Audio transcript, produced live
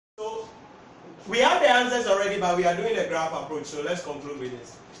We have the answers already, but we are doing the graph approach, so let's conclude with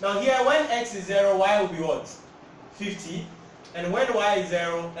this. Now here, when x is 0, y will be what? 50. And when y is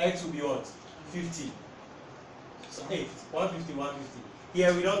 0, x will be what? 50. So 8. 150, 150.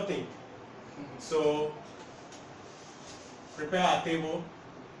 Here we don't think. So prepare our table.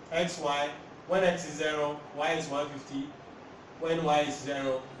 X, y. When x is 0, y is 150. When y is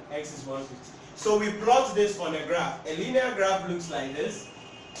 0, x is 150. So we plot this on a graph. A linear graph looks like this.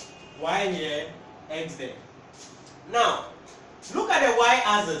 Y here, x there. Now, look at the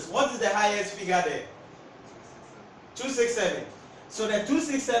y-axis. What is the highest figure there? 267. So the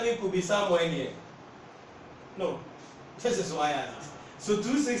 267 could be somewhere here. No, this is y-axis. So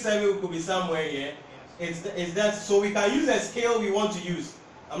 267 could be somewhere here. It's that. So we can use a scale we want to use.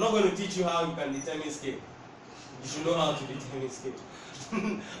 I'm not going to teach you how you can determine scale. You should know how to determine scale.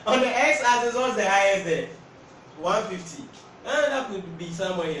 On the x-axis, what's the highest there? 150. That could be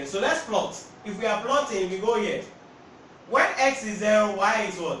somewhere here. So let's plot. If we are plotting, we go here. When x is 0, y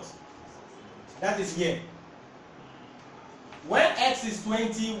is what? That is here. When x is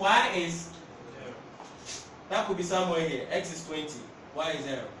 20, y is 0. That could be somewhere here. X is 20, y is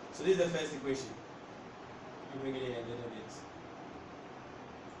 0. So this is the first equation. You bring it in a little bit.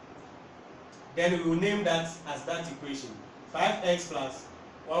 Then we will name that as that equation. 5x plus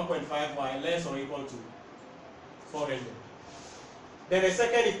 1.5y less or equal to 400. Then the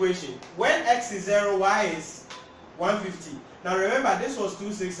second equation. When x is 0, y is 150. Now remember, this was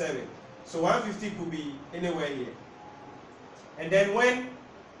 267. So 150 could be anywhere here. And then when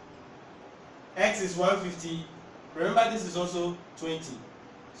x is 150, remember this is also 20.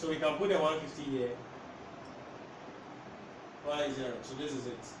 So we can put the 150 here. Y is 0. So this is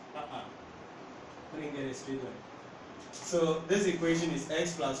it. We didn't get a straight line. So this equation is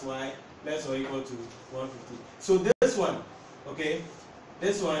x plus y less or equal to 150. So this one, okay,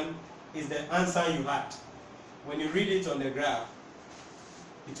 this one is the answer you had. When you read it on the graph,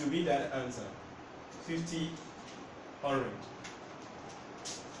 it will be that answer, 50, 100.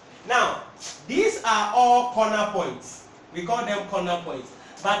 Now, these are all corner points. We call them corner points.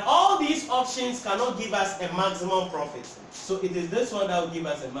 But all these options cannot give us a maximum profit. So it is this one that will give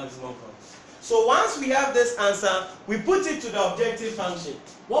us a maximum profit. So once we have this answer, we put it to the objective function.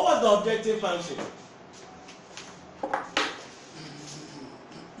 What was the objective function?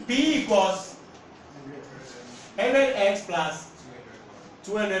 P equals 100x plus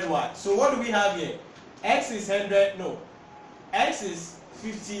 200y. So what do we have here? X is 100, no. X is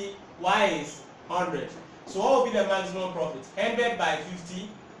 50, y is 100. So what will be the maximum profit? 100 by 50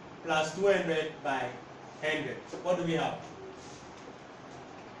 plus 200 by 100. What do we have?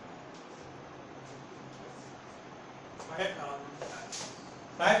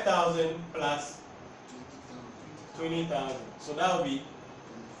 5,000 plus 20,000. So that will be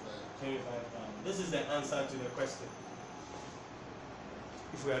 25,000. This is the answer to the question.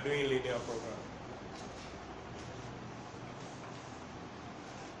 If we are doing linear program.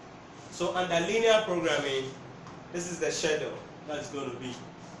 So under linear programming, this is the schedule that's going to be.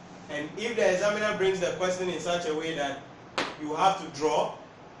 And if the examiner brings the question in such a way that you have to draw,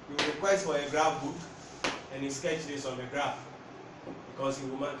 you request for a graph book, and you sketch this on the graph, because you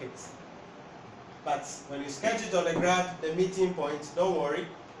will mark it. But when you sketch it on the graph, the meeting point, don't worry,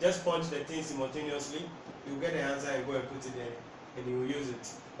 just punch the thing simultaneously, you get the answer and go and put it there, and you will use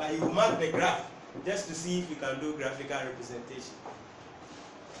it. But you will mark the graph, just to see if you can do graphical representation.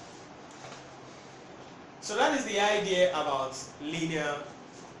 So that is the idea about linear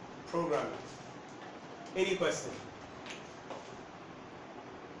programming. Any question?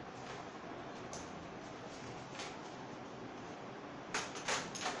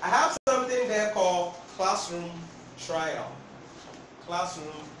 I have something there called classroom trial.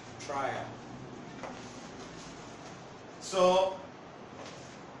 Classroom trial. So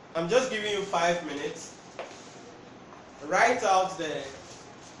I'm just giving you 5 minutes. Write out the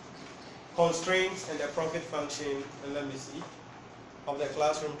constraints and the profit function, and let me see, of the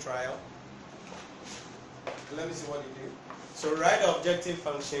classroom trial. Let me see what you do. So write the objective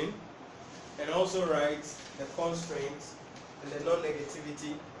function, and also write the constraints and the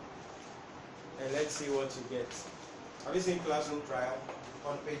non-negativity, and let's see what you get. Have you seen classroom trial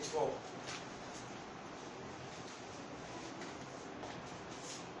on page 4?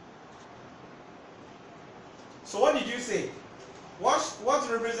 So what did you say? What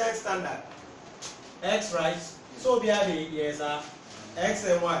represents standard? X, right? So we have the X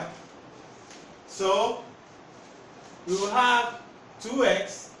and Y. So we will have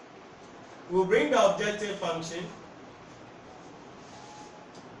 2x. We will bring the objective function.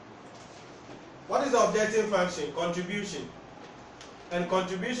 What is the objective function? Contribution. And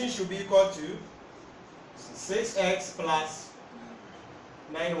contribution should be equal to 6x plus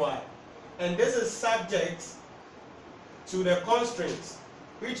 9y. And this is subject to the constraints,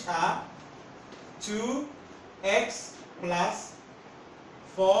 which are 2x plus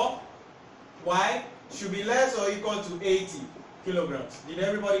 4y should be less or equal to 80 kilograms. Did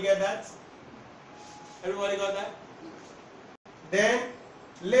everybody get that? Everybody got that? Then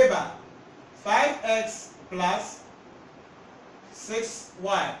labor, 5x plus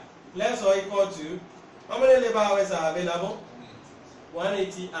 6y less or equal to, how many labor hours are available?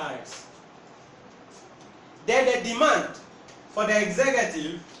 180 hours. Then the demand for the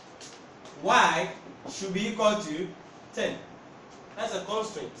executive, y should be equal to 10. That's a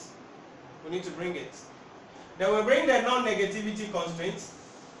constraint. We need to bring it. Then we bring the non-negativity constraints.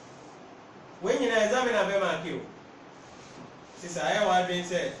 When you examine a bema kill, since I have been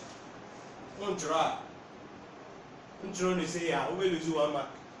said,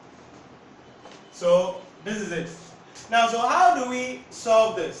 so this is it. Now, so how do we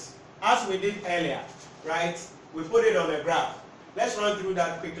solve this? As we did earlier, right? We put it on a graph. Let's run through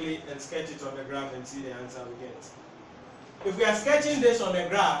that quickly and sketch it on the graph and see the answer we get. If we are sketching this on a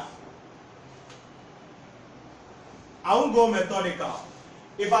graph, I won't go methodical.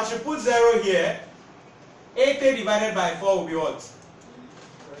 If I should put 0 here, 80 divided by 4 will be what?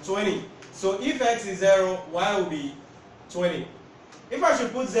 20. So if x is 0, y will be 20. If I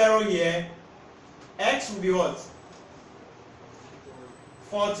should put 0 here, x will be what?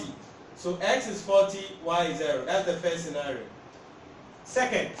 40. So x is 40, y is 0. That's the first scenario.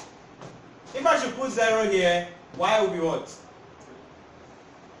 Second, if I should put 0 here, y will be what?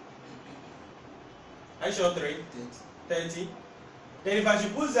 Are you sure 3? 30. Then if I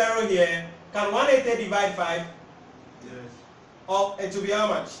should put 0 here, can 180 divide 5? Yes. Or it will be how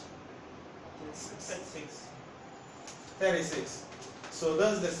much? 36. 36. So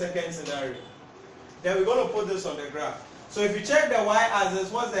that's the second scenario. Then we're going to put this on the graph. So if you check the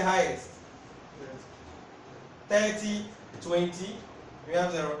y-axis, what's the highest? 30, 20. We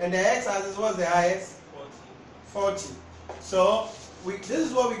have 0. And the x-axis, what's the highest? 40. So this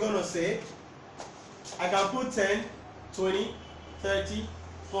is what we're going to say. I can put 10, 20, 30,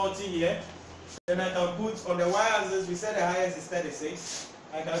 40 here. Then I can put on the y-axis, we said the highest is 36.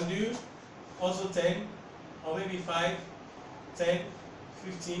 I can do also 10, or maybe 5, 10,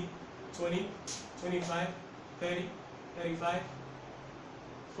 15, 20, 25, 30, 35,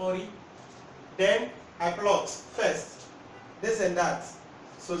 40. Then I plot first this and that.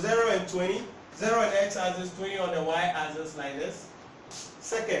 So 0 and 20. 0 and x-axis, 20 on the y-axis like this.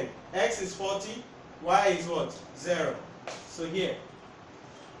 Second, x is 40, y is what? 0. So here.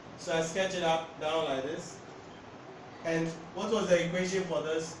 So I sketch it up down like this. And what was the equation for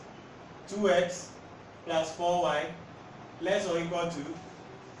this? 2x plus 4y less or equal to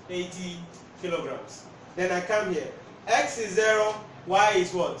 80 kilograms. Then I come here. X is 0, y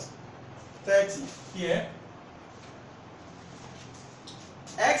is what? 30 here.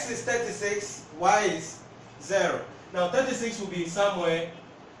 X is 36, y is 0. Now 36 will be somewhere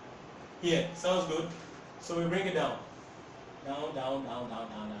here. Sounds good? So we bring it down. Down, down, down, down, down,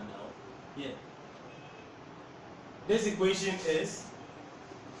 down, down. Here. This equation is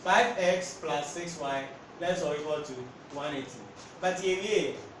 5x plus 6y less or equal to 180. But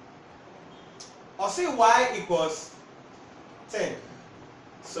here, I'll say y equals 10.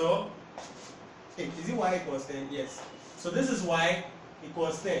 So, is it y equals 10? Yes. So this is y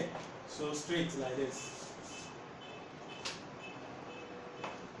equals 10. So straight like this.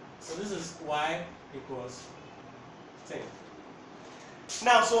 So this is y equals 10.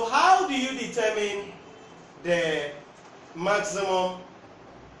 Now, so how do you determine the maximum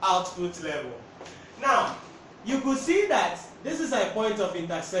output level? Now, you could see that this is a point of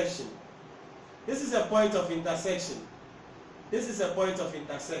intersection. This is a point of intersection. This is a point of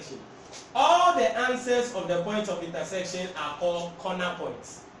intersection. All the answers of the points of intersection are called corner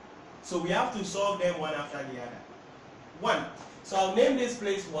points. So we have to solve them one after the other. 1. So I'll name this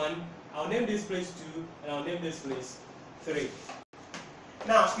place 1, I'll name this place 2, and I'll name this place 3.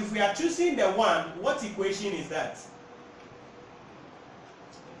 Now, if we are choosing the 1, what equation is that?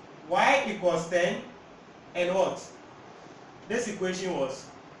 Y equals 10, and what? This equation was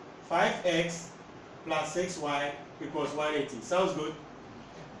 5x plus 6y equals 180. Sounds good?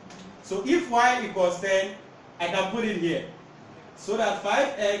 So if y equals 10, I can put it here. So that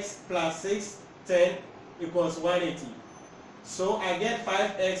 5x plus 6, 10 equals 180. So I get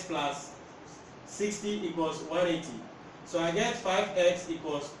 5x plus 60 equals 180. So I get 5x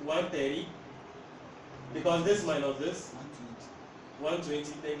equals 130. Because this minus this. 120,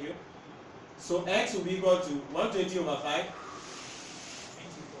 thank you. So x will be equal to 120 over 5.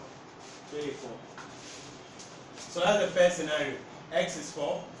 24. So that's the first scenario. X is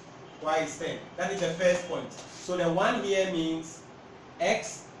 4, Y is 10. That is the first point. So the 1 here means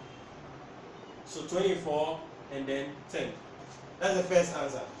X, so 24 and then 10. That's the first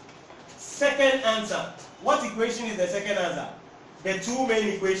answer. Second answer. What equation is the second answer? The two main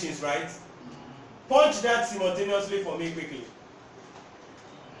equations, right? Punch that simultaneously for me quickly.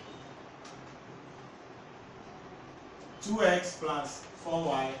 2x plus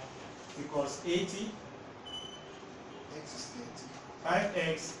 4y equals 80. X is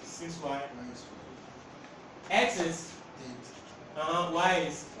 5x, 6y. Y is X is 8. y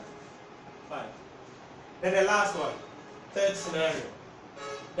is 5. Then the last one, third scenario.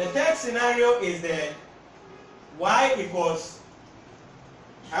 The third scenario is the y equals,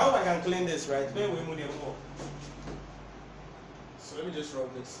 I hope I can clean this right. So let me just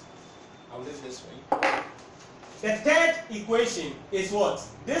rub this. I'll leave this way. The third equation is what?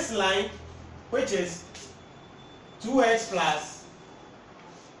 This line, which is 2x plus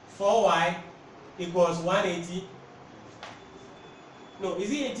 4y equals 180. No,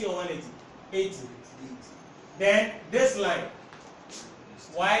 is it 80 or 180? 80. Then this line,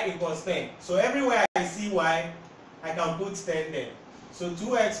 y equals 10. So everywhere I see y, I can put 10 there. So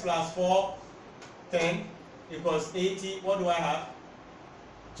 2x plus 4, 10 equals 80. What do I have?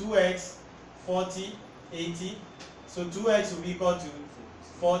 2x, 40, 80. So 2x will be equal to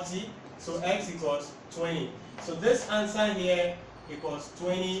 40. So x equals 20. So this answer here equals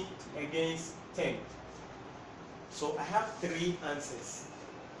 20 against 10. So I have 3 answers.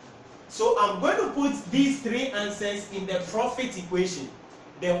 So I'm going to put these 3 answers in the profit equation.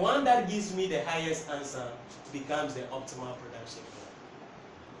 The one that gives me the highest answer becomes the optimal production plan.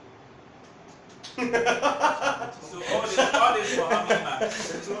 So all this for how many marks?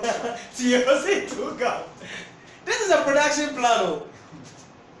 Seriously, 2 counts. This is a production plan. Oh.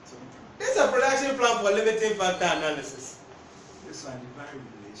 This is a production plan for limiting factor analysis. This one, divine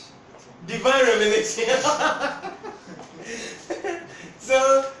revelation. Divine revelation.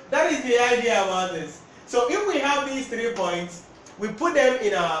 So that is the idea about this. So if we have these 3 points, we put them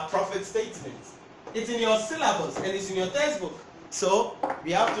in our profit statement. It's in your syllabus and it's in your textbook. So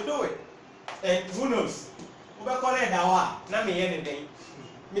we have to do it. And who knows? What's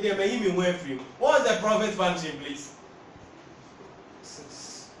the profit function, please?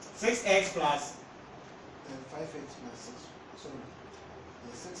 6x plus 5x plus 6. Sorry.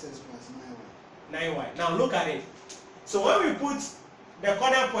 6x plus 9y. 9y. Now look at it. So when we put the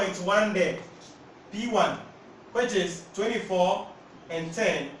corner point 1 there, P1, which is 24 and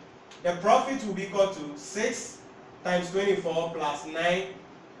 10, the profit will be equal to 6 times 24 plus 9,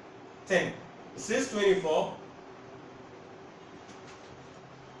 10. 6 24.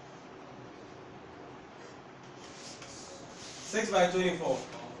 6 by 24.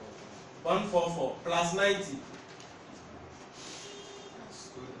 144 plus 90.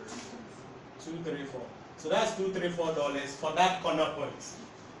 234. So that's $234 for that corner point.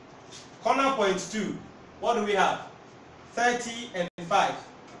 Corner point 2. What do we have? 30 and 5.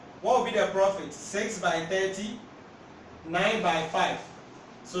 What will be the profit? 6 by 30, 9 by 5.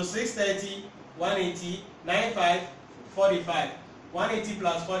 So 630, 180, 95, 45. 180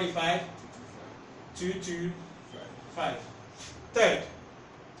 plus 45, 225. Third,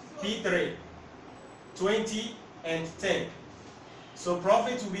 P3, 20 and 10. So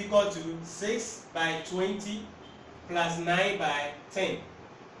profit will be equal to 6 by 20 plus 9 by 10.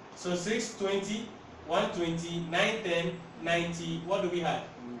 So 620, 120, 910, 90. What do we have?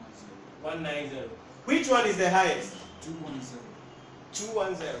 190. Which one is the highest? 210.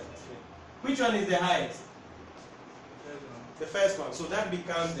 210. Which one is the highest? The first one. So that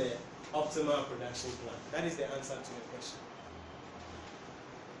becomes the optimal production plan. That is the answer to the question.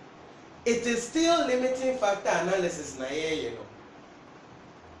 It is still limiting factor analysis na you know.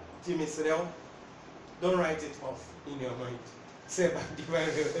 Jimmy Sreo, don't write it off in your mind. Say about divine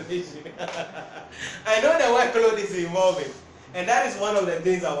revelation. I know the workload is involving, and that is one of the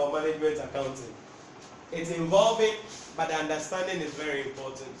things about management accounting. It's involving, but the understanding is very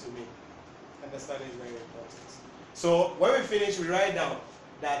important to me. Understanding is very important. So when we finish, we write down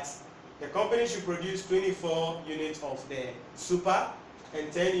that the company should produce 24 units of the super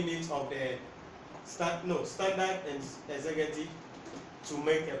and 10 units of the standard and executive to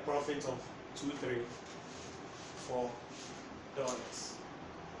make a profit of $234.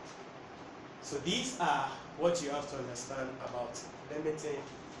 So these are what you have to understand about limiting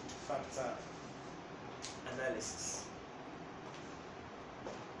factor analysis.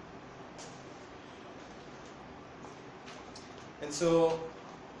 And so,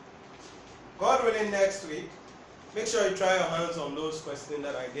 God willing, next week make sure you try your hands on those questions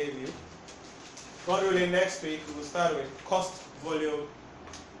that I gave you. God willing, next week we will start with cost volume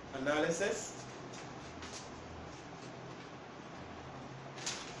analysis.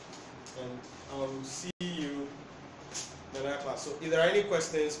 And I will see you in the next class. So if there are any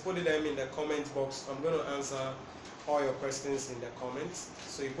questions, put them in the comment box. I'm going to answer all your questions in the comments.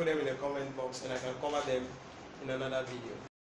 So you put them in the comment box and I can cover them in another video.